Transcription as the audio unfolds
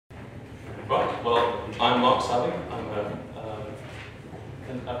Well, I'm Marc Savy. I'm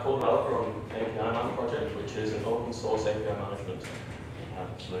a co-developer on apiman project, which is an open source API management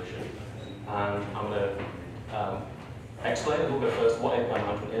solution. And I'm going to explain a little bit first what API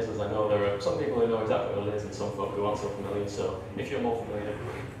management is, as I know there are some people who know exactly what it is and some folk who aren't so familiar. So if you're more familiar,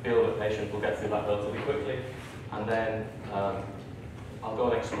 be a little bit patient, we'll get through that relatively quickly. And then I'll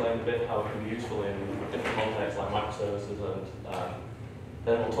go and explain a bit how it can be useful in different contexts like microservices, and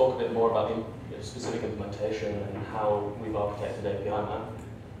then we'll talk a bit more about the specific implementation and how we've architected apiman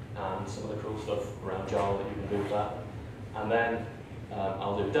and some of the cool stuff around Java that you can do with that. And then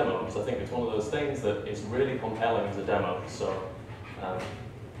I'll do a demo, because I think it's one of those things that is really compelling as a demo. So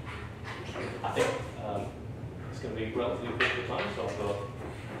I think it's going to be relatively quick for time, so I'll go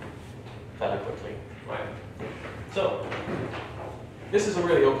fairly quickly. Right. So this is a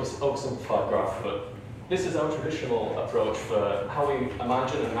really oversimplified graph, but this is our traditional approach for how we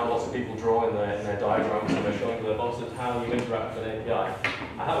imagine and how lots of people draw in their diagrams when they're showing the bosses how you interact with an API.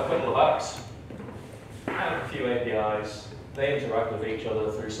 I have a couple of apps, I have a few APIs, they interact with each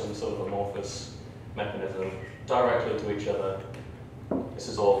other through some sort of amorphous mechanism, directly to each other. This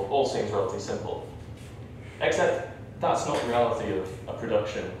is all seems relatively simple. Except that's not the reality of a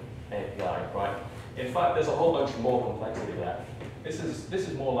production API, right? In fact, there's a whole bunch more complexity there. This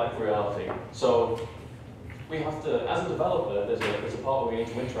is more like reality. So we have to, as a developer, there's a part where we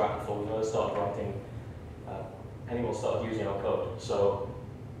need to interact before we ever start writing, anyone start using our code. So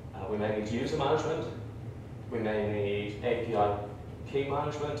we may need user management, we may need API key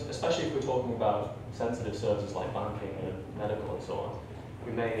management, especially if we're talking about sensitive services like banking and medical and so on.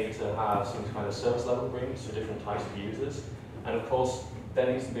 We may need to have some kind of service level agreements for different types of users. And of course,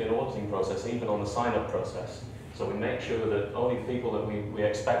 there needs to be an auditing process, even on the sign-up process. So we make sure that only people that we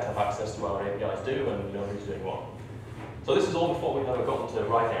expect have access to our APIs do, and we know who's doing what. So this is all before we've ever gotten to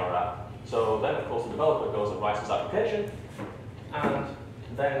writing our app. So then, of course, the developer goes and writes his application, and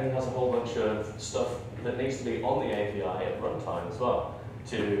then he has a whole bunch of stuff that needs to be on the API at runtime as well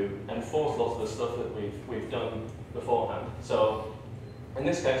to enforce lots of the stuff that we've done beforehand. So in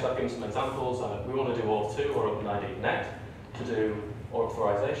this case, I've given some examples. We want to do Auth2 or OpenID Connect to do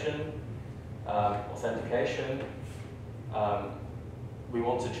authorization, authentication. We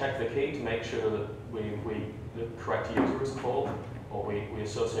want to check the key to make sure that the correct user is called, or we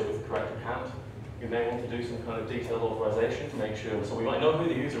associate with the correct account. We may want to do some kind of detailed authorization to make sure, so we might know who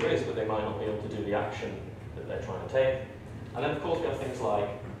the user is, but they might not be able to do the action that they're trying to take. And then of course we have things like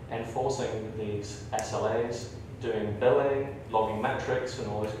enforcing these SLAs, doing billing, logging metrics, and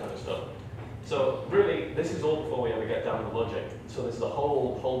all this kind of stuff. So really, this is all before we ever get down to logic. So there's a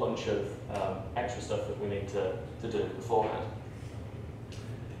whole bunch of extra stuff that we need to do beforehand.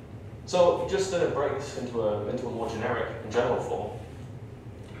 So just to break this into a more generic and general form,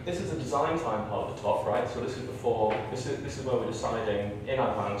 this is a design time part at the top, right? So this is before, this is where we're deciding in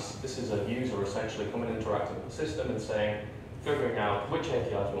advance. This is a user essentially coming and interacting with the system and saying, figuring out which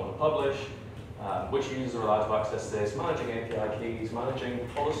APIs we want to publish, which users are allowed to access this, managing API keys, managing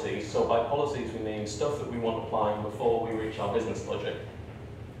policies. So by policies we mean stuff that we want applying before we reach our business logic.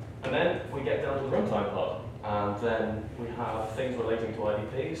 And then we get down to the runtime part. And then we have things relating to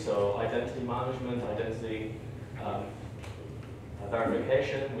IDP, so identity management, identity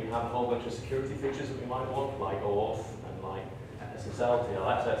verification. We have a whole bunch of security features that we might want, like OAuth and like SSL,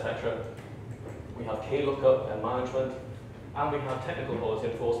 TLS, etc. We have key lookup and management. And we have technical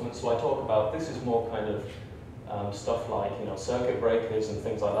policy enforcement, so I talk about, this is more kind of stuff like, circuit breakers and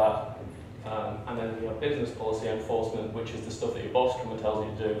things like that. And then we have business policy enforcement, which is the stuff that your boss comes and tells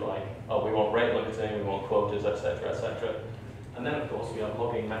you to do, like, oh, we want rate limiting, we want quotas, etc., etc. And then, of course, we have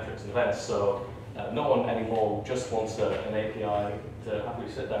logging metrics and events, so no one anymore just wants an API to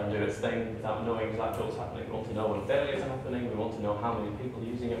happily sit there and do its thing without knowing exactly what's happening. We want to know when failures are happening, we want to know how many people are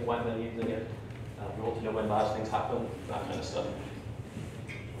using it, when they're using it. We want to know when bad things happen, that kind of stuff.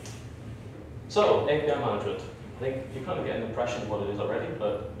 So, API management. I think you kind of get an impression of what it is already,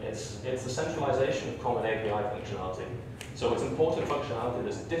 but it's the centralization of common API functionality. So it's important functionality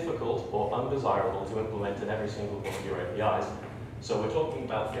that's difficult or undesirable to implement in every single one of your APIs. So we're talking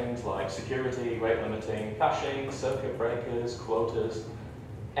about things like security, rate limiting, caching, circuit breakers, quotas,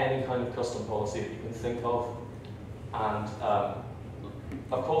 any kind of custom policy that you can think of. And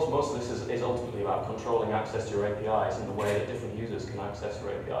of course, most of this is ultimately about controlling access to your APIs and the way that different users can access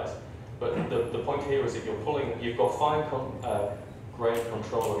your APIs. But the point here is that you've got fine-grained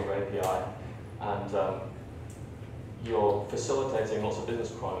control of your API, and you're facilitating lots of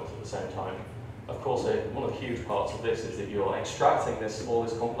business requirements at the same time. Of course, one of the huge parts of this is that you're extracting all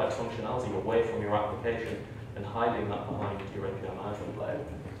this complex functionality away from your application and hiding that behind your API management layer.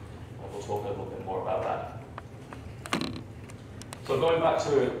 We'll we'll talk a little bit more about that. So going back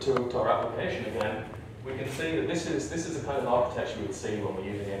to our application again, we can see that this is the kind of architecture we would see when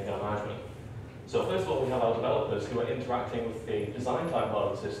we're using API management. So first of all, we have our developers who are interacting with the design time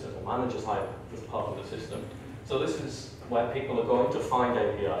part of the system, the manager type part of the system. So this is where people are going to find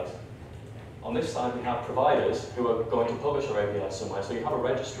APIs. On this side, we have providers who are going to publish our APIs somewhere. So you have a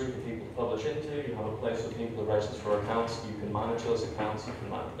registry for people to publish into, you have a place for people to register for accounts, you can manage those accounts, you can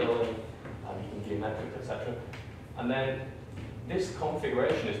manage billing, you can view metrics, etc. And then this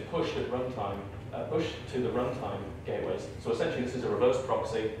configuration is pushed at runtime, pushed to the runtime gateways. So essentially, this is a reverse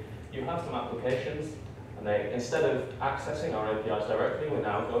proxy. You have some applications, and they, instead of accessing our APIs directly, we're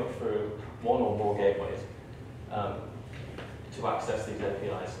now going through one or more gateways to access these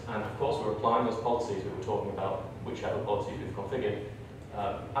APIs. And of course, we're applying those policies we were talking about, whichever policies we've configured,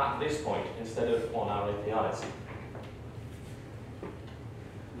 at this point, instead of on our APIs.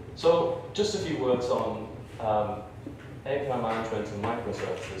 So just a few words on API management and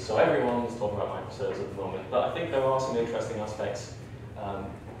microservices. So everyone's talking about microservices at the moment, but I think there are some interesting aspects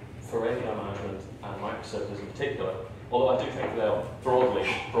for API management and microservices in particular, although I do think they're broadly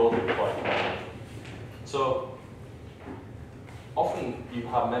quite common. So often you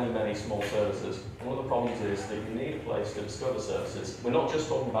have many small services. One of the problems is that you need a place to discover services. We're not just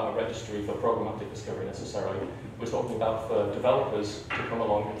talking about a registry for programmatic discovery necessarily. We're talking about for developers to come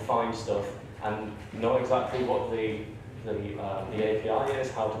along and find stuff and know exactly what the API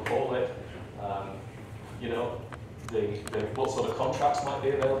is, how to call it, you know, what sort of contracts might be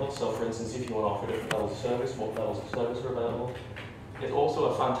available. So for instance, if you want to offer different levels of service, what levels of service are available. It's also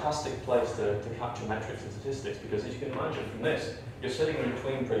a fantastic place to capture metrics and statistics, because as you can imagine from this, you're sitting in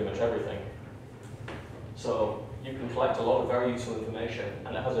between pretty much everything. So you can collect a lot of very useful information,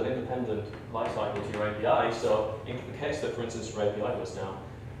 and it has an independent life cycle to your API. So in the case that, for instance, your API goes down,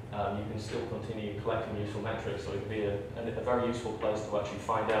 you can still continue collecting useful metrics. So it can be a very useful place to actually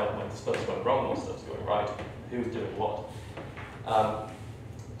find out when stuff's going wrong or stuff's going right, who's doing what.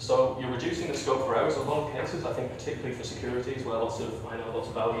 So you're reducing the scope for errors in a lot of cases, I think particularly for securities, where I know lots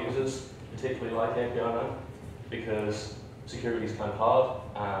of our users particularly like API because security is kind of hard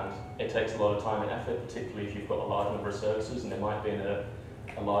and it takes a lot of time and effort, particularly if you've got a large number of services and they might be in a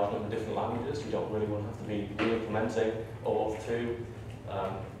large number of different languages. You don't really want to have to be re-implementing all of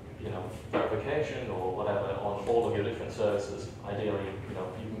you know, verification or whatever on all of your different services. Ideally, you know,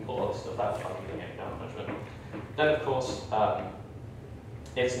 you can pull all this stuff out by using API management. Then, of course,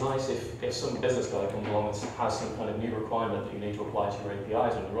 it's nice if some business guy comes along and has some kind of new requirement that you need to apply to your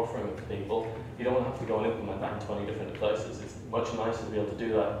APIs and you're offering it to people. You don't want to have to go and implement that in 20 different places. It's much nicer to be able to do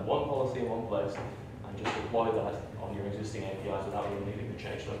that in one policy in one place and just deploy that on your existing APIs without really needing to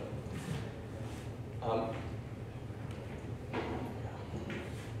change them.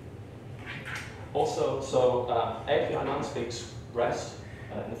 API man speaks REST.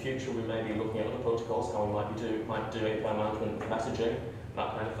 In the future, we may be looking at other protocols, how we might do API management with messaging,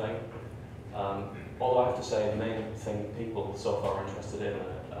 that kind of thing. Although I have to say, the main thing people so far are interested in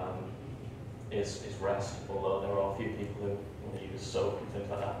is REST, although there are a few people who want to use SOAP and things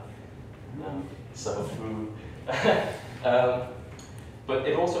like that. But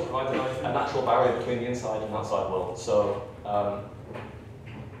it also provides a natural barrier between the inside and outside world. So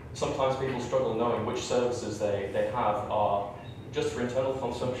sometimes people struggle knowing which services they have are just for internal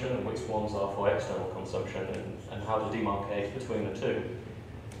consumption and which ones are for external consumption, and how to demarcate between the two.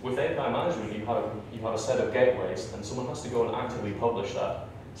 With API management, you have a set of gateways, and someone has to go and actively publish that.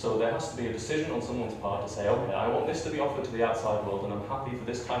 So there has to be a decision on someone's part to say, okay, I want this to be offered to the outside world, and I'm happy for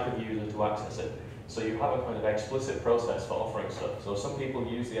this type of user to access it. So you have a kind of explicit process for offering stuff. So some people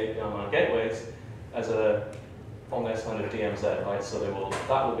use the API man gateways as on this kind of DMZ, right? So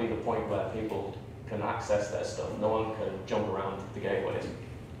that will be the point where people can access their stuff. No one can jump around the gateways.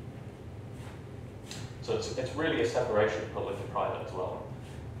 So it's really a separation of public and private as well.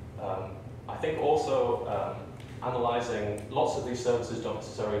 I think also analyzing, lots of these services don't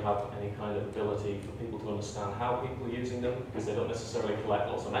necessarily have any kind of ability for people to understand how people are using them, because they don't necessarily collect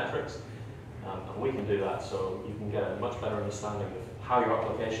lots of metrics. And we can do that, so you can get a much better understanding of how your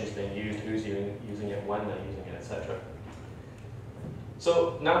application is being used, who's using it, when they're using it, etc.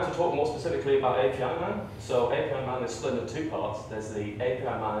 So now to talk more specifically about API Man. So API Man is split into two parts. There's the API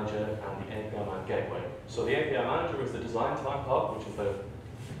Manager and the API Man Gateway. So the API Manager is the design time part, which is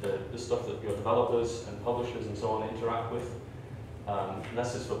the stuff that your developers and publishers and so on interact with.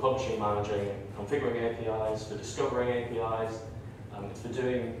 This is for publishing, managing, configuring APIs, for discovering APIs. It's for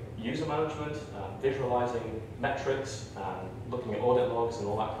doing user management, visualizing metrics, looking at audit logs and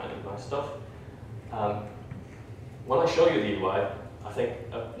all that kind of nice stuff. When I show you the UI, I think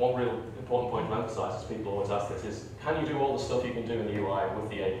one real important point to emphasize, as people always ask this, is can you do all the stuff you can do in the UI with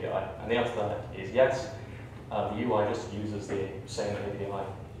the API? And the answer to that is yes. The UI just uses the same API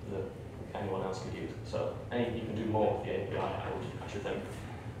that anyone else could use. So you can do more with the API, I should think.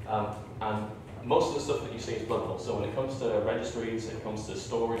 And most of the stuff that you see is pluggable. So when it comes to registries, it comes to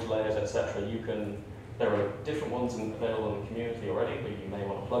storage layers, etc., there are different ones available in the community already, but you may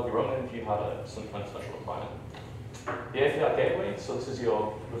want to plug your own in if you have some kind of special requirement. The API gateway, so this is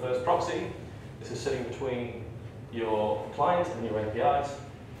your reverse proxy. This is sitting between your client and your APIs,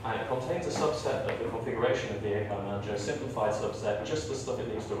 and it contains a subset of the configuration of the API manager, a simplified subset, just the stuff it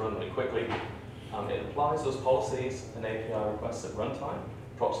needs to run really quickly. It applies those policies and API requests at runtime,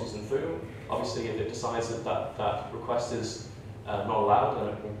 proxies and through. Obviously, if it decides that request is not allowed, then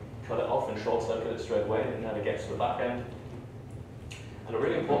it can cut it off and short circuit it straight away, and it never gets to the back end. And a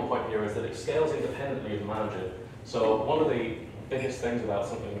really important point here is that it scales independently of the manager. So one of the biggest things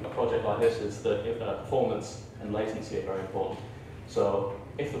about a project like this is that performance and latency are very important. So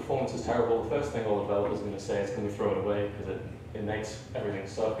if the performance is terrible, the first thing all the developers are going to say is, can we throw it away, because it makes everything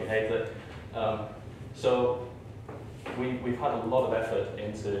suck, we hate it. So we've had a lot of effort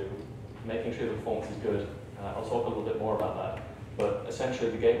into making sure the performance is good. I'll talk a little bit more about that. But essentially,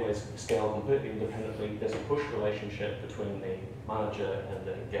 the gateways scale completely independently. There's a push relationship between the manager and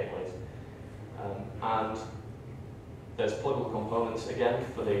the gateways. And there's pluggable components, again,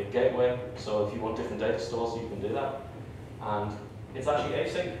 for the gateway. So if you want different data stores, you can do that. And it's actually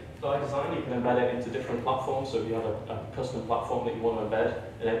async by design. You can embed it into different platforms. So if you have a custom platform that you want to embed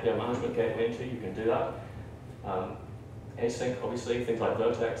an API management gateway into, you can do that. Async, obviously, things like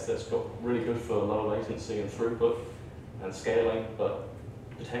Vertex, that's got really good for low latency and throughput and scaling, but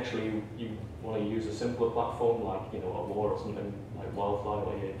potentially you want to use a simpler platform like a War or something like Wildfly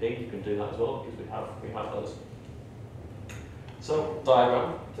or EAP. You can do that as well, because we have those. So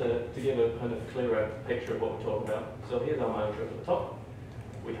diagram to give a kind of clearer picture of what we're talking about. So here's our manager at the top.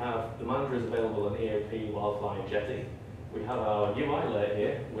 We have the manager is available in EAP, Wildfly, and Jetty. We have our UI layer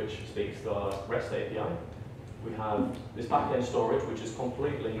here, which speaks to our REST API. We have this backend storage, which is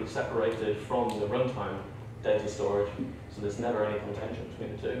completely separated from the runtime data storage, so there's never any contention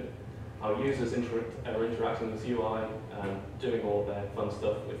between the two. Our users are interacting with UI and doing all their fun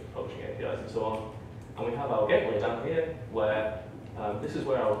stuff with publishing APIs and so on. And we have our gateway down here, where this is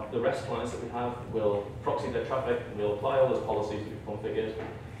where the REST clients that we have will proxy their traffic, and we'll apply all those policies we've configured.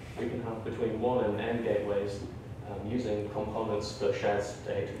 We can have between 1 and n gateways using components for shared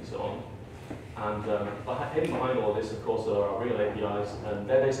state and so on. And hidden behind all this, of course, are our real APIs, and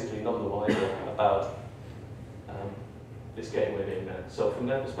they're basically none the wiser about this gateway being there. So from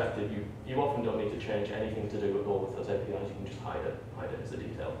their perspective, you often don't need to change anything to do with all of those APIs. You can just hide it as a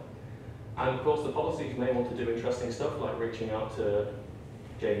detail. And of course, the policies may want to do interesting stuff like reaching out to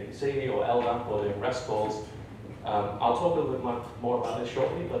JBC or LDAP or doing REST calls. I'll talk a little bit more about this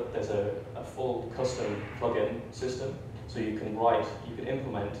shortly, but there's a full custom plugin system. So you can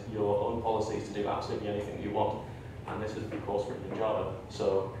implement your own policies to do absolutely anything you want. And this is, of course, written in Java.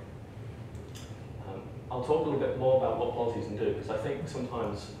 So I'll talk a little bit more about what policies can do, because I think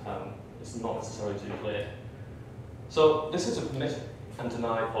sometimes it's not necessarily too clear. So this is a permit and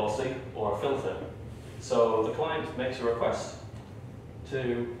deny policy, or a filter. So the client makes a request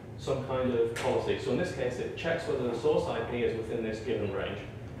to some kind of policy. So in this case, it checks whether the source IP is within this given range.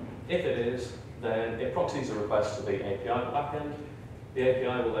 If it is, then it proxies a request to the API backend. The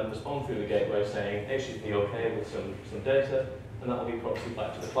API will then respond through the gateway saying HTTP OK with some data, and that will be proxied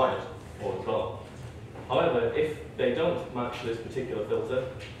back to the client as well. However, if they don't match this particular filter,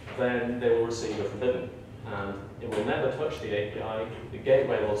 then they will receive a forbidden, and it will never touch the API. The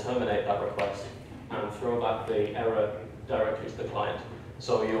gateway will terminate that request and throw back the error directly to the client.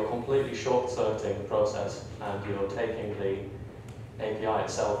 So you're completely short-circuiting the process, and you're taking the API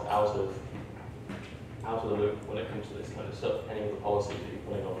itself out of the loop when it comes to this kind of stuff, any of the policies that you're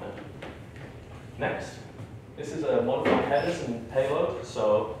putting on there. Next, this is a modified headers and payload.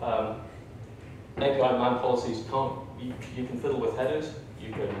 So API man policies you can fiddle with headers.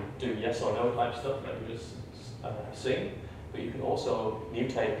 You can do yes or no type stuff like we just seen, but you can also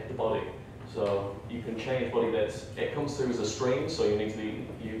mutate the body. So you can change body bits. It comes through as a stream, so you need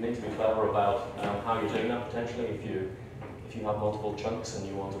to be clever about how you're doing that potentially. If you have multiple chunks and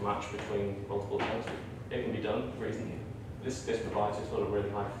you want to match between multiple chunks, it can be done reasonably. This provides a sort of really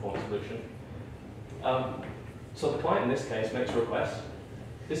high performance solution. So the client in this case makes a request.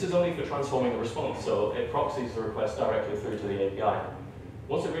 This is only for transforming the response, so it proxies the request directly through to the API.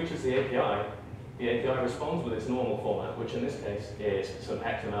 Once it reaches the API responds with its normal format, which in this case is some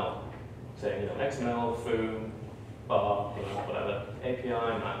XML, saying XML, foo, bar, whatever, API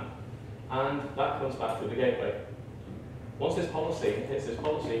man, and that comes back through the gateway. Once this policy hits this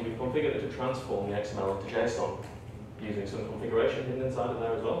policy, we've configured it to transform the XML into JSON, using some configuration hidden inside of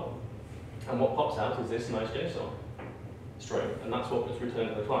there as well. And what pops out is this nice JSON string, and that's what gets returned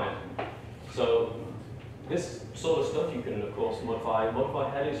to the client. So this sort of stuff you can, of course, modify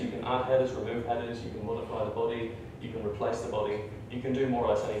headers, you can add headers, remove headers, you can modify the body, you can replace the body, you can do more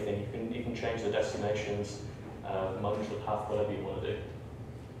or less anything. You can change the destinations, manage the path, whatever you want to do.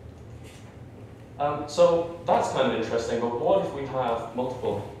 So that's kind of interesting, but what if we have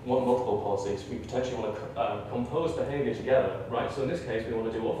multiple policies? We potentially want to compose behavior together, right? So in this case, we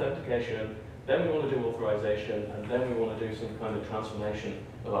want to do authentication, then we want to do authorization, and then we want to do some kind of transformation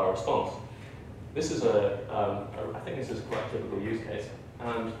of our response. This is I think this is quite a typical use case.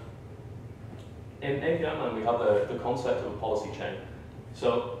 And in apiman, we have the concept of a policy chain.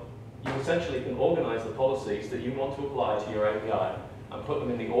 So you essentially can organize the policies that you want to apply to your API and put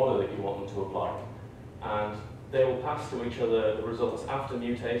them in the order that you want them to apply. And they will pass to each other the results after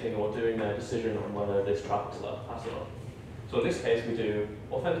mutating or doing their decision on whether this traffic is allowed to pass or not. So in this case, we do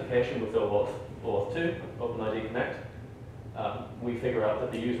authentication with auth2, OpenID Connect. We figure out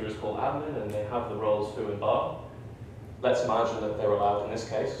that the user is called admin and they have the roles foo and bar. Let's imagine that they're allowed in this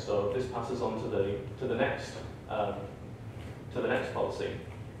case, so this passes on to the next policy,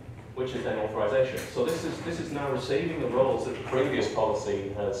 which is then authorization. So this is now receiving the roles that the previous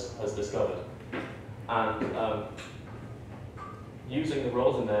policy has discovered. And using the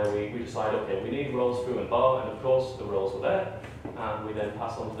roles in there, we decide, okay, we need roles foo and bar, and of course the roles are there, and we then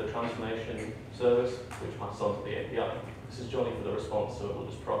pass on to the transformation service, which passes on to the API. This is Johnny for the response, so it will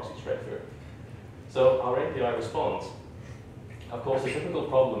just proxy straight through. So our API response, of course, the typical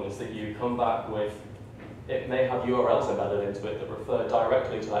problem is that you come back with, it may have URLs embedded into it that refer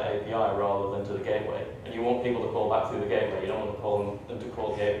directly to that API rather than to the gateway. And you want people to call back through the gateway. You don't want to call them to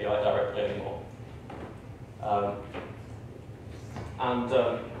call the API directly anymore.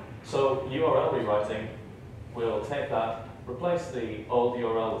 So URL rewriting will take that, replace the old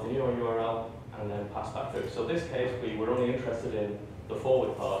URL with the newer URL, and then pass back through. So in this case, we were only interested in the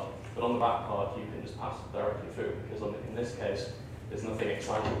forward part, but on the back part, you can just pass directly through, because in this case, there's nothing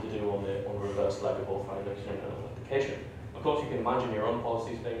exciting to do on the reverse leg of authorization and authentication. Of course, you can imagine your own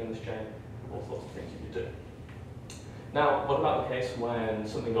policies being in this chain, all sorts of things you could do. Now, what about the case when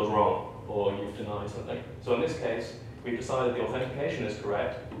something goes wrong, or you've denied something? So in this case, we've decided the authentication is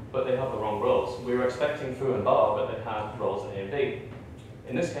correct, but they have the wrong roles. We were expecting foo and bar, but they had roles A and B.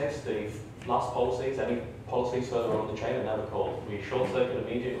 In this case, the last policies, any policies further on the chain are never called. We short circuit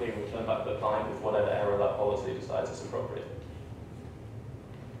immediately and return back to the client with whatever error that policy decides is appropriate.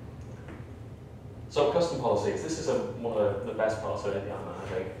 So custom policies, this is one of the best parts of apiman, I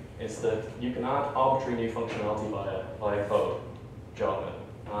think, is that you can add arbitrary new functionality via code, jargon,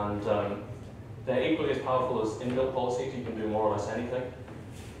 and they're equally as powerful as inbuilt policies. You can do more or less anything.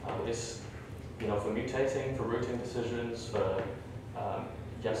 For mutating, for routing decisions, for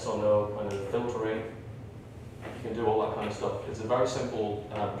yes or no kind of filtering, you can do all that kind of stuff. It's a very simple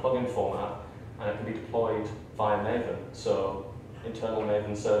plugin format, and it can be deployed via Maven. So internal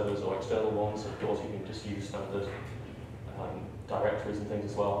Maven servers or external ones, of course, you can just use standard directories and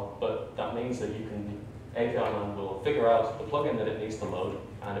things as well. But that means that apiman will figure out the plugin that it needs to load,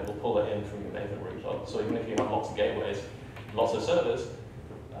 and it will pull it in from your Maven repo. So even if you have lots of gateways, lots of servers,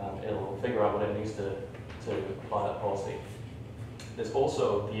 it'll figure out what it needs to apply that policy. There's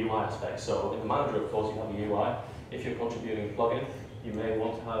also the UI aspect. So in the manager, of course, you have a UI. If you're contributing a plugin, you may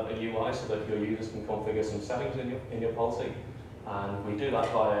want to have a UI so that your users can configure some settings in your policy. And we do that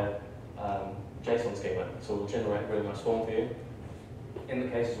via JSON schema. So we'll generate a really nice form for you. In the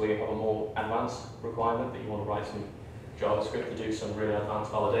cases where you have a more advanced requirement that you want to write some JavaScript to do some really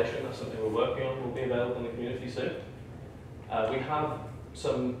advanced validation, that's something we're working on, will be available in the community soon. We have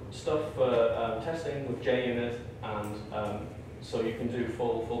some stuff for testing with JUnit, and so you can do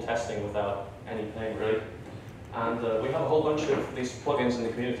full testing without any pain, really. And we have a whole bunch of these plugins in the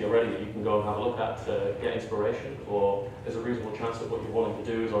community already that you can go and have a look at to get inspiration, or there's a reasonable chance that what you're wanting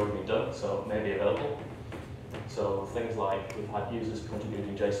to do has already been done, so it may be available. So things like we've had users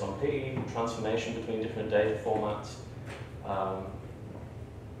contributing JSONP, transformation between different data formats,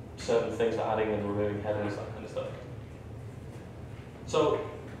 certain things for adding and removing headers, that kind of stuff. So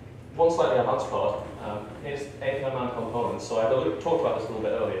one slightly advanced part is apiman components. So I talked about this a little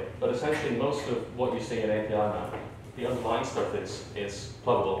bit earlier, but essentially most of what you see in apiman, the underlying stuff is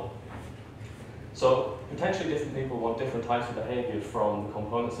pluggable. So potentially different people want different types of behavior from the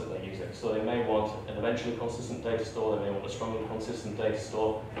components that they're using. So they may want an eventually consistent data store, they may want a strongly consistent data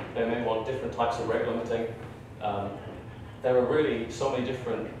store, they may want different types of rate limiting. there are really so many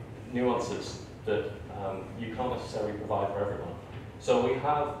different nuances that you can't necessarily provide for everyone. So we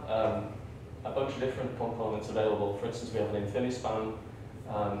have a bunch of different components available. For instance, we have an InfiniSpan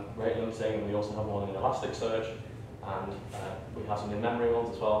rate limiting, and we also have one in Elasticsearch, and we have some in-memory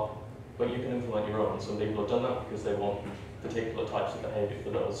ones as well. But you can implement your own. Some people have done that because they want particular types of behavior for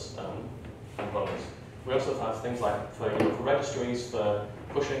those components. We also have things like for registries, for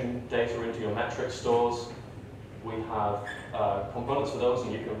pushing data into your metric stores. We have components for those,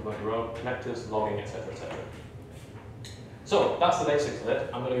 and you can implement your own connectors, logging, etc., etc. So that's the basics of it.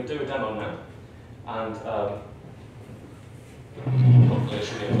 I'm going to do a demo now, and hopefully it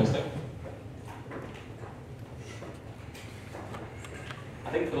should be interesting.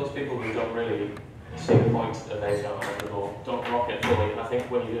 I think for those people who don't really see the point of API or don't rock it fully, I think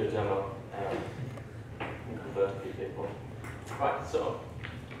when you do a demo, you can convert a few people. Right, so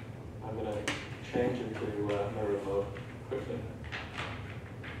I'm going to change into mirror mode quickly.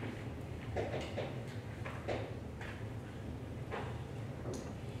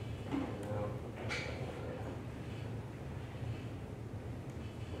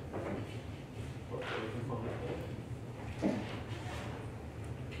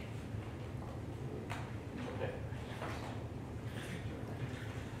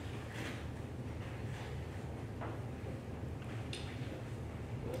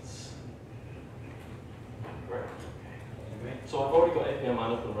 So I've already got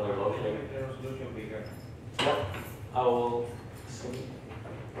apiman up and running locally. Yep, I will see.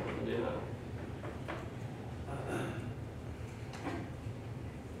 Do that.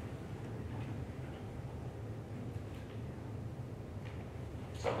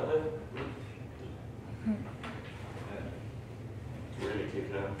 Is that better? Really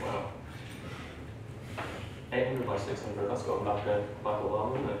keep down. Wow. 800 by 600. That's going back a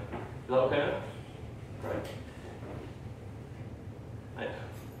while, isn't it? Is that okay now? Great.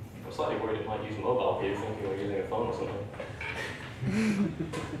 I'm slightly worried it might use mobile view, thinking we're using a phone or something.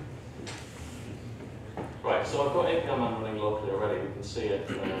 Right, so I've got apiman running locally already. We can see it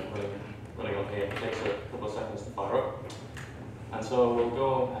running on here. It takes a couple of seconds to fire up. And so we'll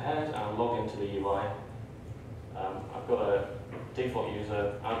go ahead and log into the UI. I've got a default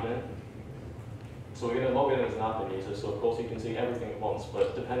user, admin. So we're going to log in as an admin user, so of course you can see everything at once,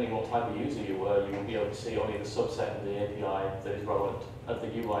 but depending what type of user you were, you will be able to see only the subset of the API that is relevant, of the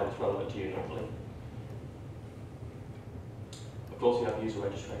UI that's relevant to you normally. Of course you have user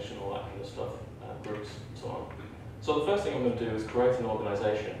registration, all that kind of stuff, groups, and so on. So the first thing I'm going to do is create an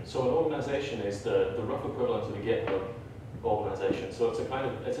organization. So an organization is the rough equivalent of a GitHub organization. So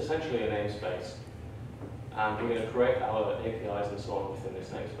it's essentially a namespace. And we're going to create our APIs and so on within this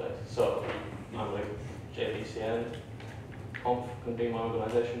namespace. So I'm going to JBCNConf can be my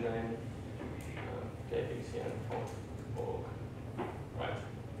organization name. JBCNConf.org. Right.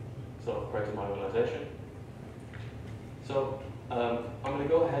 So I've created my organization. So I'm going to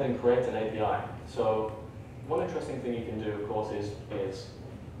go ahead and create an API. So one interesting thing you can do, of course, is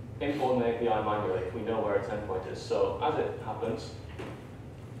import an API manually if we know where its endpoint is. So as it happens,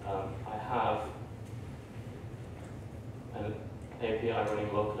 I have an API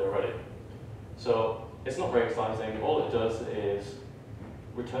running locally already. So it's not very exciting. All it does is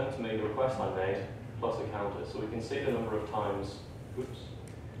return to me the request I made plus a counter. So we can see the number of times, we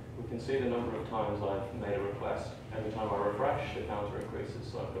can see the number of times I've made a request. Every time I refresh, the counter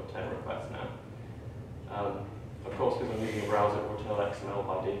increases. So I've got 10 requests now. Of course, because I'm using a browser, it will return XML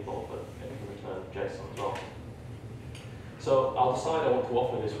by default, but it can return JSON as well. So I'll decide I want to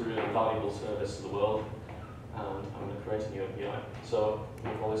offer this really valuable service to the world, and I'm going to create a new API. So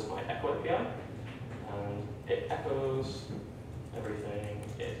we'll call this my Echo API, and it echoes everything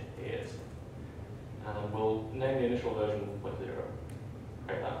it hears. And we'll name the initial version 0.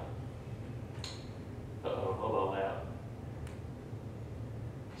 Create that. Uh-oh, mobile layout.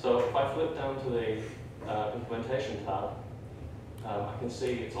 So if I flip down to the implementation tab, I can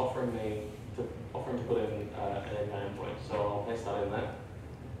see it's offering to put in an API endpoint. So I'll paste that in there.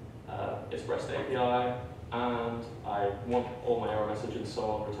 It's REST API, and I want all my error message and so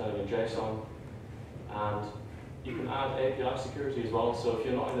on returning in JSON. And you can add API security as well. So if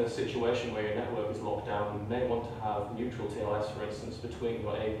you're not in a situation where your network is locked down, you may want to have neutral TLS, for instance, between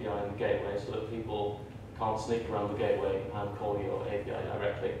your API and the gateway, so that people can't sneak around the gateway and call your API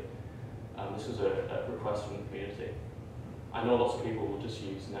directly. This was a request from the community. I know lots of people will just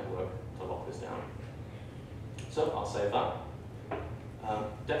use network to lock this down. So I'll save that.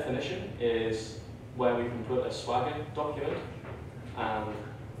 Definition is where we can put a Swagger document, and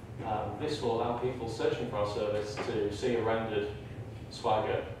this will allow people searching for our service to see a rendered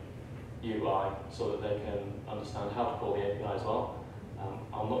Swagger UI so that they can understand how to call the API as well.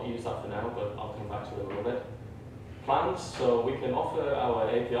 I'll not use that for now, but I'll come back to it in a little bit. Plans, so we can offer our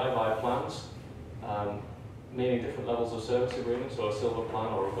API via plans, meaning different levels of service agreement, so a silver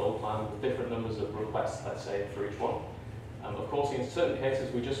plan or a gold plan with different numbers of requests, let's say, for each one. Of course, in certain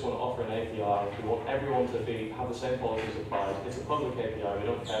cases, we just want to offer an API. We want everyone to have the same policies applied. It's a public API, we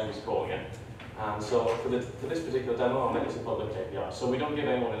don't care who's calling it. And so for this particular demo, I'll make this a public API. So we don't give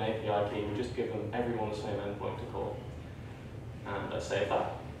anyone an API key, we just give everyone the same endpoint to call. And let's save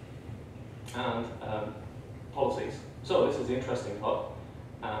that. And policies. So this is the interesting part.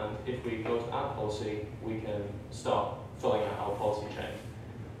 And if we go to add policy, we can start filling out our policy chain.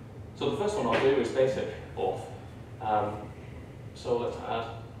 So the first one I'll do is basic auth. So let's add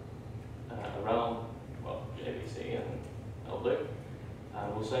a realm, well, JBC and it'll do.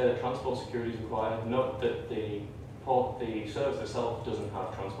 And we'll say that transport security is required. Note that the service itself doesn't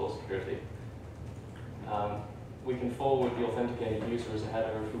have transport security. We can forward the authenticated user as a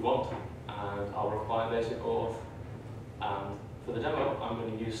header if we want, and I'll require basic auth. And for the demo, I'm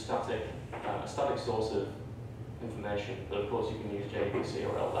going to use a static source of information, but of course you can use JBC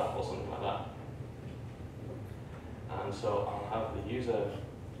or LDAP or something like that. And so I'll have the user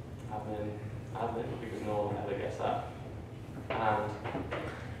admin, because no one ever gets that, and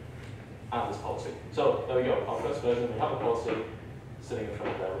add this policy. So there we go, our first version, we have a policy sitting in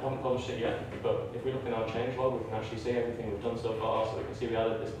front of there. We haven't published it yet, but if we look in our change log, we can actually see everything we've done so far. So we can see we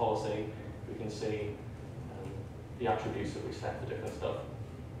added this policy, we can see the attributes that we set for different stuff.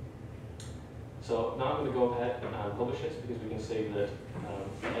 So now I'm going to go ahead and publish this because we can see that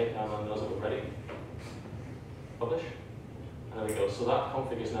apiman knows that we're ready. Publish. And there we go. So that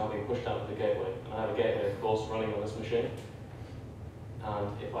config is now being pushed out to the gateway. And I have a gateway, of course, running on this machine.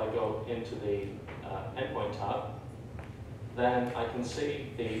 And if I go into the endpoint tab, then I can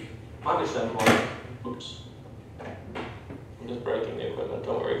see the managed endpoint. Oops. I'm just breaking the equipment,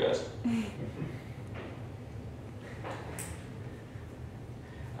 don't worry, guys.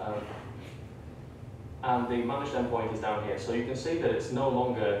 And the managed endpoint is down here. So you can see that it's no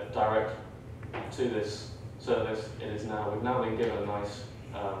longer direct to this service. It is now, we've now been given a nice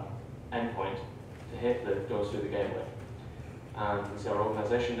endpoint to hit that goes through the gateway. And you can see our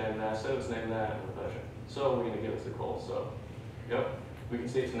organization name there, service name there, and the version. So we're going to give this a call. So yep. We can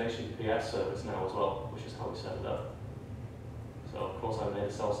see it's an HTTPS service now as well, which is how we set it up. So of course I made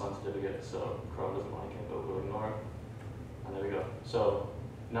a self-signed certificate, so Chrome doesn't like it, but we'll ignore it. And there we go. So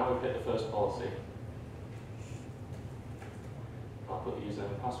now we've hit the first policy. I'll put the username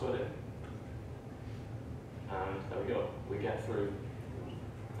and password in. And there we go. We get through.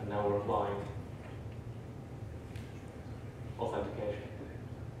 And now we're applying authentication.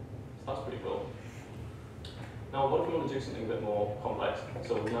 So that's pretty cool. Now, what if we want to do something a bit more complex?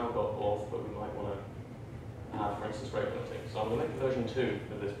 So we've now got auth, but we might want to add, for instance, rate limiting. So I'm going to make version 2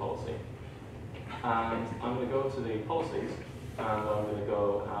 of this policy. And I'm going to go to the policies, and I'm going to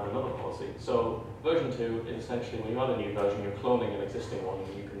go and add another policy. So version 2 is essentially when you add a new version, you're cloning an existing one,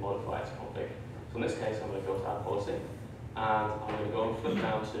 and you can modify its config. So in this case, I'm going to go to add policy, and I'm going to go and flip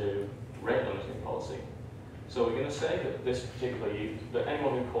down to rate limiting policy. So we're going to say that this particular that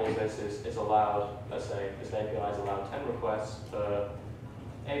anyone who calls this is allowed, let's say this API is allowed 10 requests per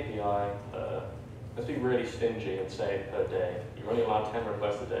API let's be really stingy and say per day. You're only allowed 10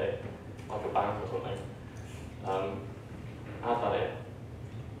 requests a day, like a bank or something. Add that in.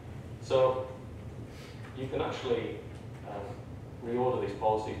 So you can actually reorder these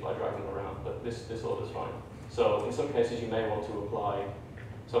policies by dragging them around, but this order is fine. So in some cases you may want to apply,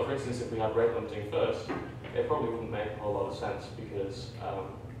 so for instance if we had rate limiting first, it probably wouldn't make a whole lot of sense because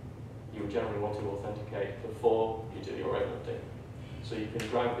you would generally want to authenticate before you do your rate limiting. So you can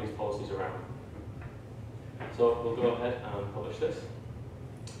drag these policies around. So we'll go ahead and publish this.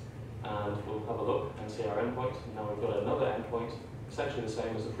 And we'll have a look and see our endpoint. Now we've got another endpoint, essentially the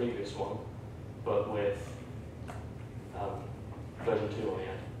same as the previous one, but with version 2 on the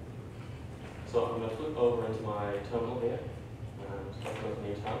end. So I'm going to flip over into my terminal here and open up a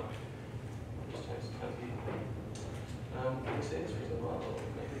new tab. Just change the tab. You can see it's reasonably well,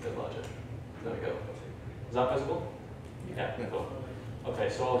 make it a bit larger. There we go. Is that visible? Yeah, cool. Okay,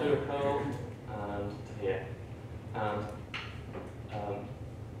 so I'll do a curl and to here. And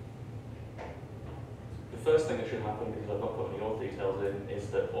the first thing that should happen, because I've not put any auth details in, is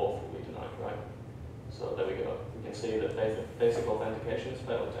that auth will be denied, right? So there we go. We can see that basic authentication is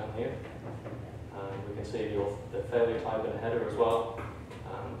failed down here. And we can see the failure type in the header as well.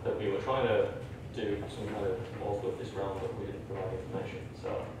 That we were trying to do some kind of auth with this realm, but we didn't provide information.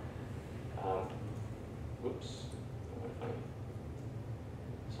 So, whoops.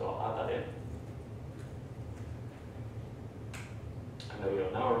 So I'll add that in. there we go.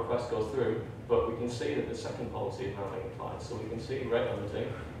 Now our request goes through, but we can see that the second policy is now being applied. So we can see rate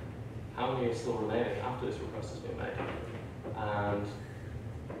limiting, how many are still remaining after this request has been made. And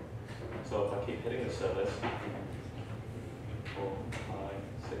so if I keep hitting the service, 4,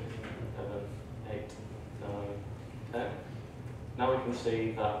 5, 6, 7, 8, 9, 10. Now we can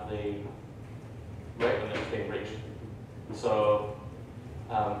see that the rate limit is being reached. So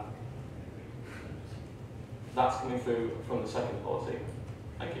that's coming through from the second policy.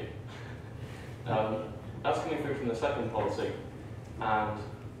 Thank you. That's coming through from the second policy, and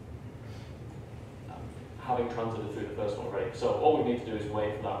having transited through the first one already. So all we need to do is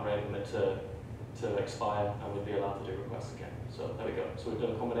wait for that rate limit to expire, and we'll be allowed to do requests again. So there we go. So we've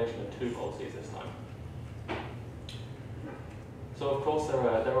done a combination of 2 policies this time. So of course there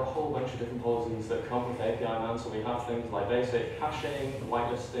are a whole bunch of different policies that come with apiman. So we have things like basic caching,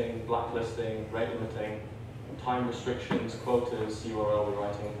 whitelisting, blacklisting, rate limiting, time restrictions, quotas, URL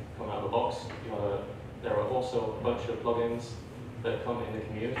rewriting come out of the box. There are also a bunch of plugins that come in the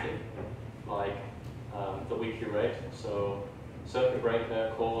community, like the weekly rate, so circuit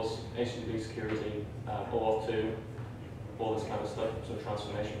breaker, cause, HTTP security, OAuth2, all this kind of stuff, some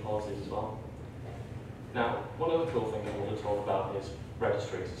transformation policies as well. Now, one other cool thing I want to talk about is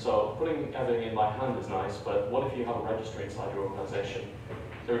registries. So putting everything in by hand is nice, but what if you have a registry inside your organization?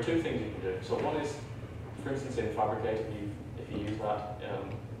 There are 2 things you can do. So one is, for instance, in Fabricate, if you use that,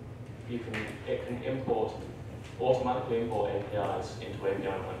 it can automatically import APIs into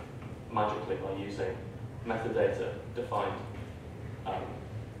apiman magically by using metadata defined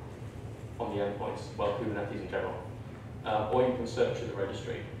on the endpoints, well, Kubernetes in general. Or you can search at the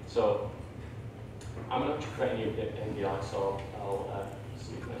registry. So I'm going to create a new API, so I'll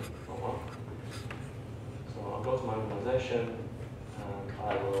So I'll go to my organization, and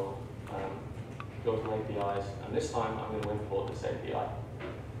I will go to APIs, and this time I'm going to import this API.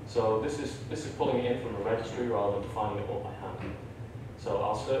 So this is pulling it in from a registry rather than defining it all by hand. So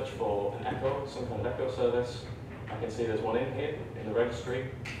I'll search for an echo, some kind of echo service. I can see there's one in here in the registry,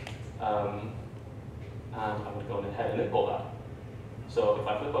 and I'm going to go ahead and import that. So if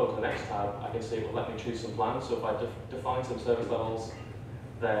I flip over to the next tab, I can see it will let me choose some plans. So if I define some service levels,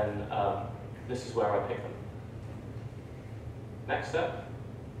 then this is where I pick them. Next step,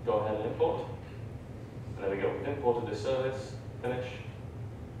 go ahead and import. And there we go, we've imported this service, finish.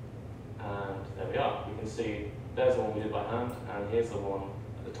 And there we are. You can see there's the one we did by hand, and here's the one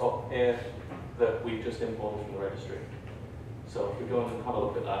at the top here that we've just imported from the registry. So if we go and have a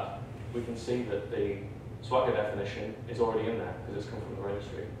look at that, we can see that the Swagger definition is already in there because it's come from the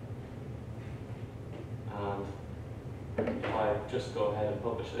registry. And if I just go ahead and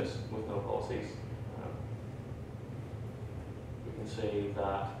publish this with no policies, we can see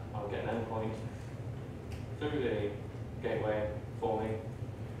that I'll get an endpoint through the gateway for me,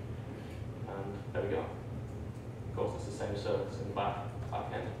 and there we go. Of course, it's the same service in the back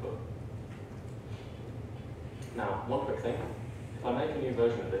end, but now one quick thing: if I make a new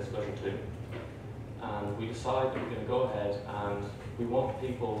version of this, version 2, and we decide that we're going to go ahead and we want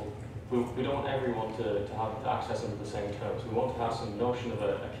people, we don't want everyone to have to access under the same terms. We want to have some notion of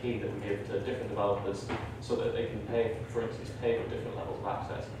a key that we give to different developers so that they can pay, for instance, pay for different levels of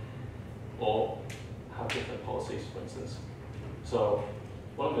access, or have different policies, for instance. So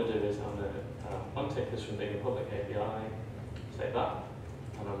what I'm going to do is I'm going to untick this from being a public API, save that,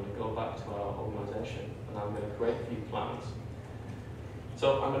 and I'm going to go back to our organization, and I'm going to create a few plans.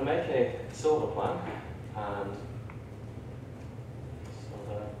 So I'm going to make a silver plan, and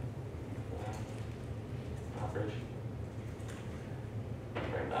silver average,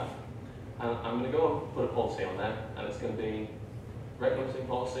 bring that, and I'm going to go and put a policy on there, and it's going to be rate limiting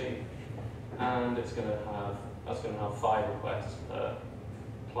policy, and that's going to have 5 requests per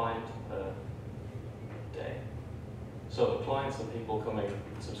client per day. So the clients are people coming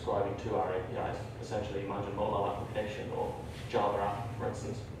subscribing to our APIs. Essentially, imagine mobile application or Java app, for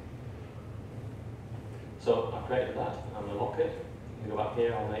instance. So I've created that. I'm going to lock it. I'm going to go back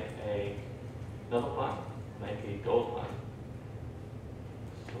here. I'll make another plan. Make a gold plan.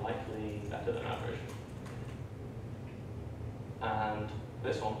 Slightly better than average. And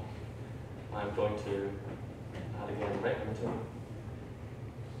this one, I'm going to add again rate limiting,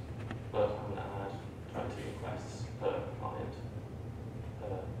 but I'm going to add 20 requests per client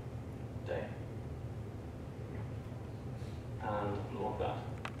per day. And unlock that.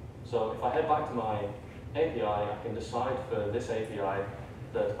 So if I head back to my API, I can decide for this API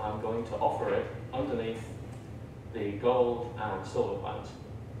that I'm going to offer it underneath the gold and silver plans.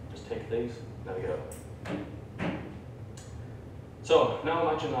 Just tick these. There we go. So now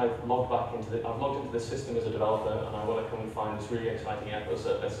imagine I've logged into this system as a developer, and I want to come and find this really exciting echo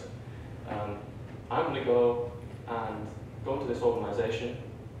service. I'm going to go into this organization.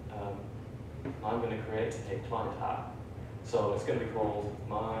 I'm going to create a client app. So it's going to be called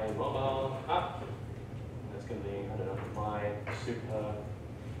my mobile app. It's going to be, I don't know, my super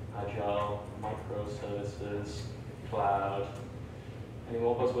agile microservices cloud. Any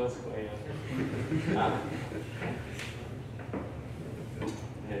more buzzwords?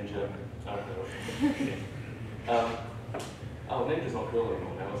 Ninja. I don't know. Oh, Ninja's not cool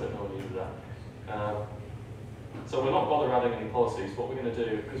anymore now, is it? No one uses that. So we're not bothered adding any policies. What we're going to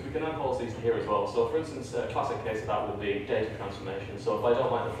do, because we can add policies to here as well. So for instance, a classic case of that would be data transformation. So if I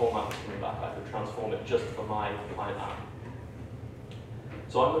don't like the format that's coming back, I could transform it just for my client app.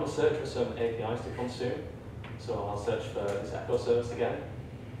 So I'm going to search for some APIs to consume. So I'll search for this echo service again.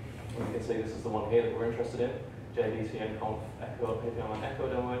 And you can see this is the one here that we're interested in. JBCNConf echo apiman echo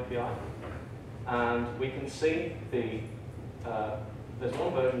demo API. And we can see there's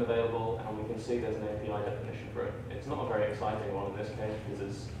one version available, and we can see there's an API definition for it. It's not a very exciting one in this case, because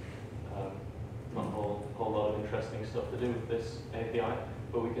there's not a whole lot of interesting stuff to do with this API,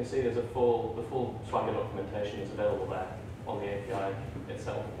 but we can see there's the full Swagger documentation is available there on the API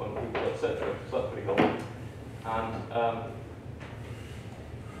itself when people search for it, so that's pretty cool. And,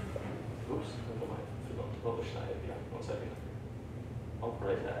 oops, I forgot to publish that API, 1 second.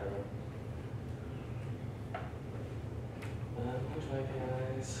 Operator error. Which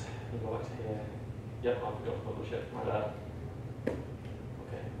APIs? We'll go back to here. Yep, I forgot to publish it. My bad.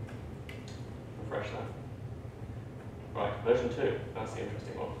 Okay. Refresh that. Right, version 2. That's the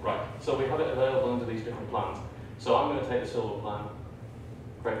interesting one. Right, so we have it available under these different plans. So I'm going to take the silver plan,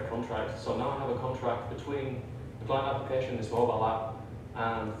 create a contract. So now I have a contract between the client application, this mobile app,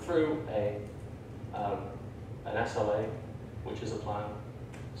 and through an SLA, which is a plan,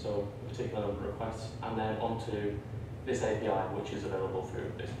 so a particular number of requests, and then onto this API, which is available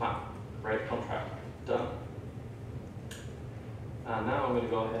through this plan. Create contract, done. And now I'm going to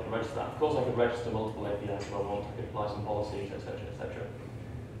go ahead and register that. Of course, I could register multiple APIs if I want. I could apply some policies, etc., etc.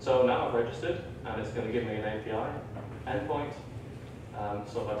 So now I've registered, and it's going to give me an API endpoint.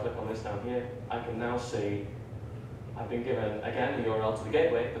 So if I click on this down here, I can now see I've been given, again, the URL to the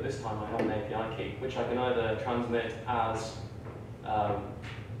gateway, but this time I have an API key, which I can either transmit as a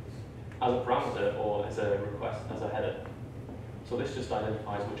parameter or as a request, as a header. So this just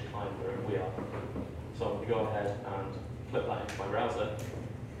identifies which client we are. So if we go ahead and flip that into my browser,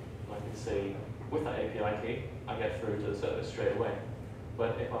 I can see with that API key, I get through to the service straight away.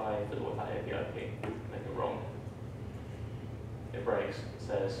 But if I fiddle with that API key, make it wrong, it breaks, it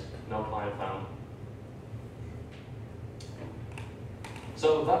says no client found.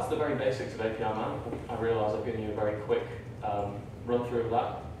 So that's the very basics of apiman. I realize I've given you a very quick run through of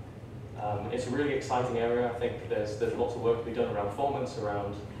that. It's a really exciting area. I think there's lots of work to be done around performance,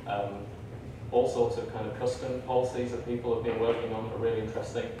 around all sorts of kind of custom policies that people have been working on that are really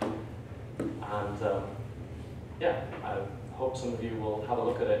interesting. And yeah, I hope some of you will have a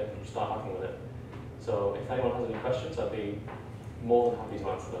look at it and start working with it. So if anyone has any questions, I'd be more than happy to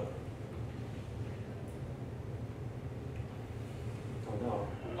answer them. Oh no.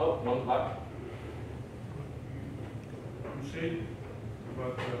 Oh, one back. You said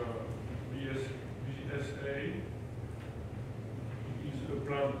about BSA is a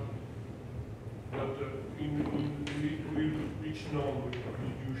plan, but in which norm did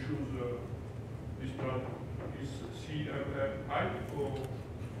you choose this plan? Is CMMI or?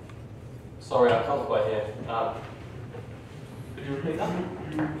 Sorry, I can't quite hear. Could you repeat that?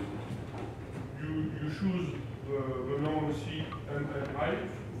 You choose the norm CMMI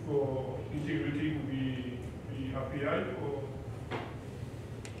for integrating the API, or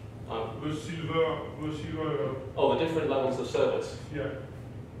the silver? Oh, the different levels of service. Yeah.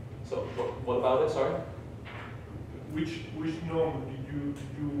 So what about it? Sorry. Which norm did you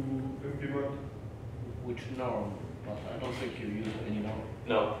implement? Which norm? But I don't think you use any norm.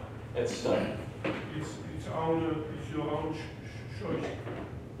 No, it's It's your own choice.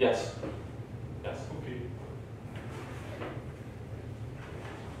 yes, yes. Okay.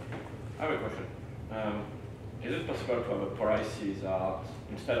 I have a question. Is it possible to have a policy that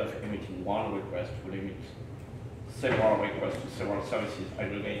instead of emitting one request, we limit several requests to several services,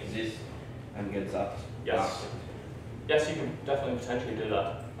 aggregate this and get that? Yes. Yes, you can definitely potentially do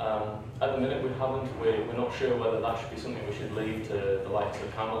that. At the minute we haven't. We're not sure whether that should be something we should leave to the likes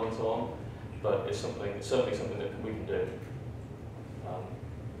of Camel and so on, but it's certainly something that we can do.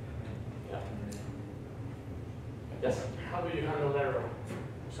 Yeah. Yes? How do you handle error?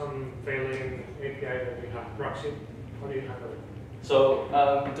 Some failing API that you have proxy, how do you handle it? So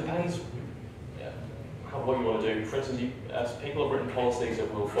depends what you want to do. For instance, as people have written policies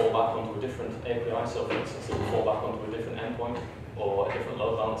that will fall back onto a different API, so for instance, it will fall back onto a different endpoint or a different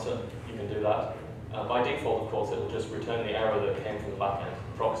load balancer, you can do that. By default, of course, it will just return the error that came from the backend,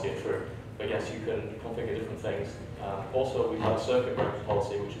 proxy it through. But yes, you can configure different things. Also, we have a circuit breaker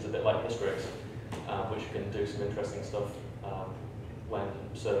policy, which is a bit like Hystrix, which can do some interesting stuff when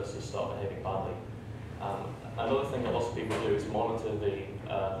services start behaving badly. Another thing that lots of people do is monitor the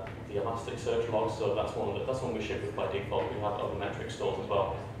Elasticsearch logs. So that's one we ship with by default. We have other metric stores as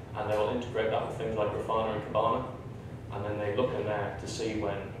well, and they will integrate that with things like Grafana and Kibana, and then they look in there to see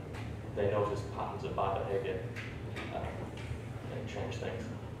when they notice patterns of bad behavior and change things.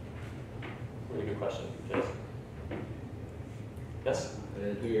 Really good question. Cheers. Yes?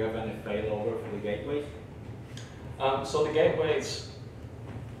 Do you have any failover for the gateways? So the gateways,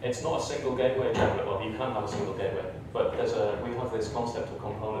 it's not a single gateway generally. Well, you can have a single gateway, but we have this concept of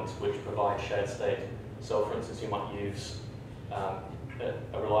components which provide shared state. So for instance, you might use a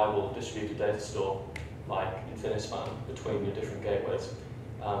reliable distributed data store like Infinispan between your different gateways.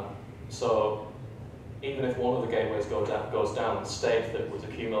 So even if one of the gateways goes down, the state that was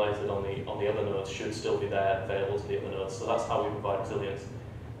accumulated on the other nodes should still be there, available to the other nodes. So that's how we provide resilience.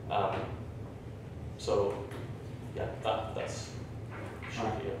 So yeah, that's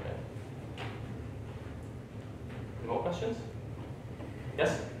should be okay. Any more questions?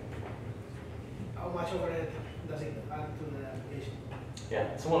 Yes? How much overhead does it add to the application?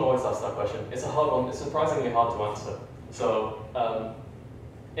 Yeah, someone always asks that question. It's a hard one. It's surprisingly hard to answer. So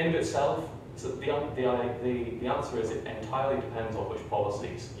in of itself, so the answer is it entirely depends on which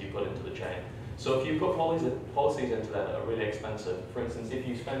policies you put into the chain. So if you put policies into there that are really expensive, for instance, if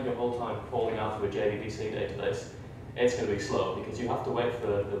you spend your whole time crawling out of a JBC database, it's going to be slow because you have to wait for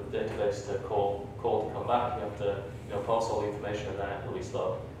the database to call to come back. You have to pass all the information in there. It'll be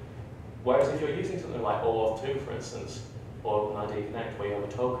slow. Whereas if you're using something like OAuth2, for instance, or OpenID Connect, where you have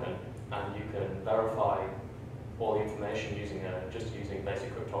a token and you can verify all the information just using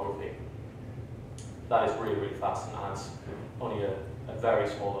basic cryptography, that is really, really fast and adds only a very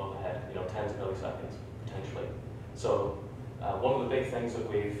small overhead, tens of milliseconds potentially. So one of the big things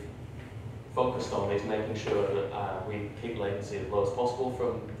that we've focused on is making sure that we keep latency as low as possible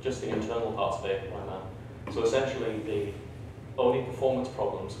from just the internal parts of apiman. So essentially, the only performance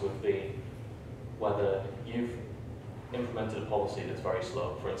problems would be whether you've implemented a policy that's very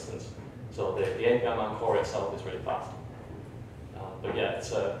slow, for instance. So the apiman core itself is really fast. But yeah,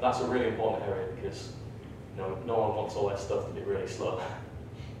 that's a really important area because no one wants all their stuff to be really slow.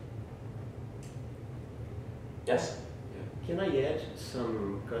 Yes? Can I add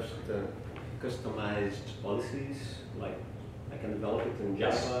some customized policies? Like I can develop it in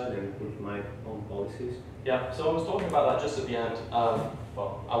Java Yes. and put my own policies? Yeah, so I was talking about that just at the end.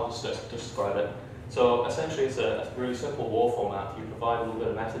 Well, I'll just describe it. So essentially it's a really simple WAR format. You provide a little bit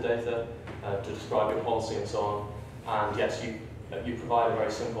of metadata to describe your policy and so on. And yes, you provide a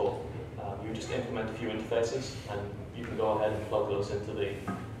very simple, you just implement a few interfaces and you can go ahead and plug those into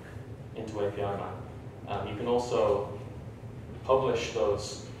apiman. You can also publish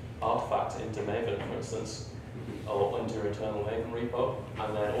those artifacts into Maven, for instance, or into your internal Maven repo,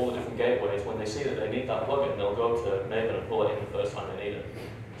 and then all the different gateways, when they see that they need that plugin, they'll go to Maven and pull it in the first time they need it.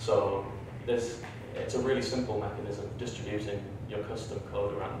 So it's a really simple mechanism of distributing your custom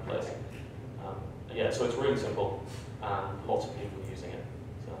code around the place. Yeah, so it's really simple, and lots of people are using it.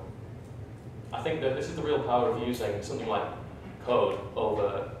 So I think that this is the real power of using something like code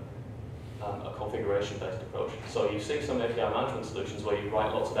over a configuration-based approach. So you see some API management solutions where you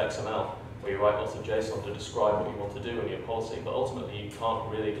write lots of XML, where you write lots of JSON to describe what you want to do in your policy, but ultimately you can't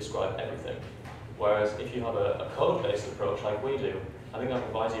really describe everything. Whereas if you have a code-based approach like we do, I think that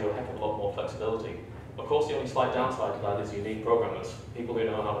provides you a heck of a lot more flexibility. Of course, the only slight downside to that is you need programmers, people who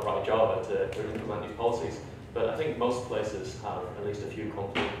know how to write Java to implement these policies. But I think most places have at least a few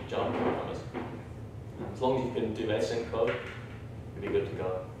competent Java programmers. As long as you can do async code, you'll be good to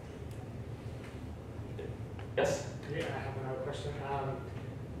go. Yes? Yeah, I have another question.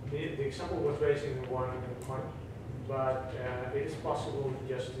 The example was raised in one endpoint, but it is possible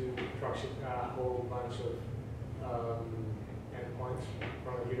just to proxy a whole bunch of endpoints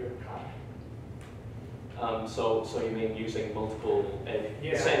from a given path. So you mean using multiple,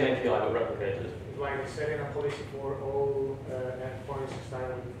 the same API but replicated? Like setting a policy for all endpoints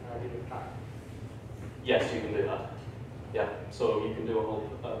starting a given path. Yes, you can do that. Yeah, so you can do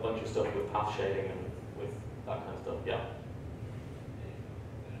a bunch of stuff with path shading and with that kind of stuff, yeah.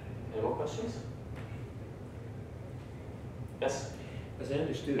 Any more questions? Yes? As I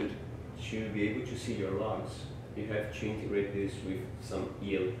understood, to be able to see your logs, you have to integrate this with some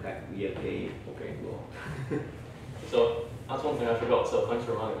ELK Okay. law. So that's one thing I forgot, so thanks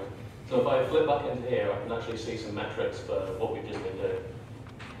for reminding me. So if I flip back into here, I can actually see some metrics for what we've just been doing.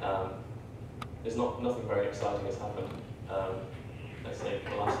 There's nothing very exciting has happened. Let's say for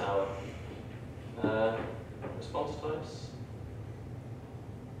the last hour. Response types.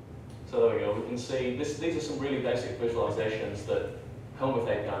 So there we go. We can see these are some really basic visualizations that come with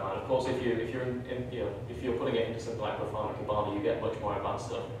API Man. Of course, if you're putting it into something like Grafana Kibana, you get much more advanced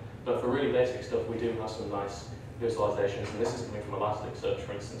stuff. But for really basic stuff, we do have some nice visualizations, and this is coming from Elasticsearch,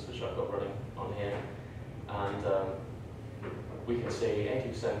 for instance, which I've got running on here. And we can see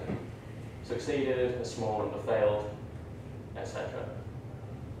 80% succeeded, a small number failed, etc.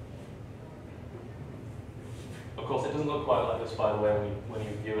 Of course, it doesn't look quite like this, by the way, when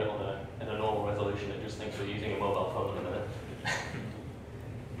you view it in a normal resolution. It just thinks we're using a mobile phone in a minute.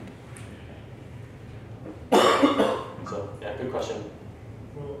 So, yeah, good question.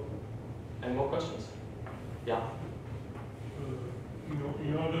 Well, Any more questions? Yeah?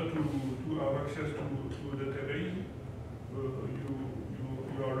 in order to have access to a database,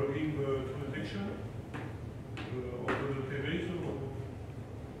 you are logging the transaction of the database. Or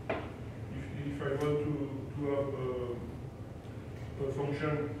if I want to have a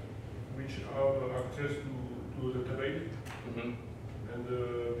function which have access to a database, and the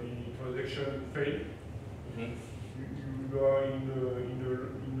transaction failed, you are in a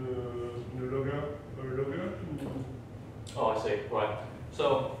logger to. Oh, I see. Right.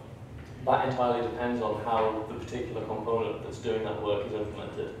 So that entirely depends on how the particular component that's doing that work is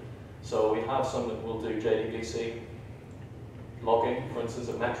implemented. So we have some that will do JDBC logging, for instance,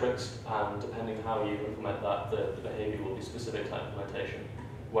 of metrics, and depending how you implement that, the behavior will be specific to implementation.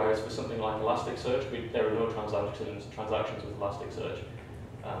 Whereas for something like Elasticsearch, there are no transactions with Elasticsearch.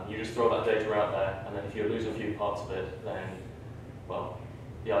 You just throw that data out there, and then if you lose a few parts of it, then, well,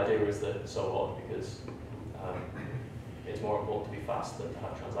 the idea is that so what, because it's more important to be fast than to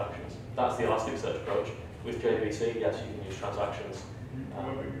have transactions. That's the Elasticsearch approach. With JBC, yes, you can use transactions.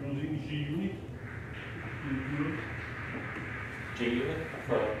 Using GUnit? GUnit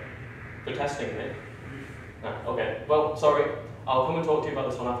for testing it? No, okay, well, sorry. I'll come and talk to you about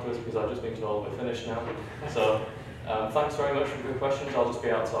this one afterwards because I've just been told we're finished now. So thanks very much for the good questions. I'll just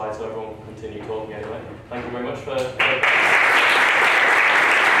be outside so everyone can continue talking anyway. Thank you very much for